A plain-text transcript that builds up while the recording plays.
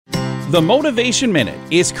The Motivation Minute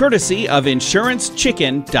is courtesy of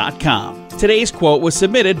InsuranceChicken.com. Today's quote was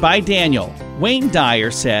submitted by Daniel. Wayne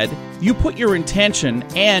Dyer said, "You put your intention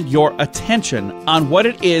and your attention on what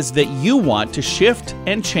it is that you want to shift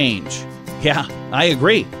and change." Yeah, I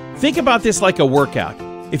agree. Think about this like a workout.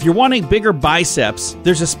 If you're wanting bigger biceps,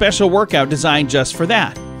 there's a special workout designed just for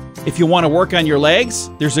that. If you want to work on your legs,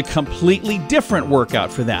 there's a completely different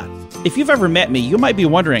workout for that. If you've ever met me, you might be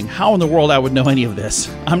wondering how in the world I would know any of this.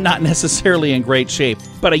 I'm not necessarily in great shape,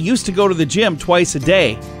 but I used to go to the gym twice a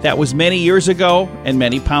day. That was many years ago and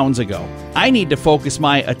many pounds ago. I need to focus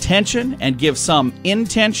my attention and give some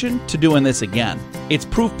intention to doing this again. It's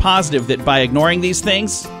proof positive that by ignoring these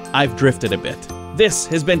things, I've drifted a bit. This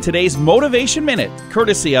has been today's Motivation Minute,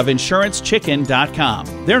 courtesy of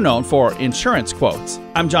InsuranceChicken.com. They're known for insurance quotes.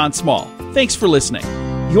 I'm John Small. Thanks for listening.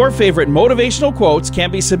 Your favorite motivational quotes can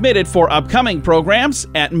be submitted for upcoming programs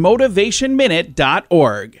at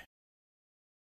MotivationMinute.org.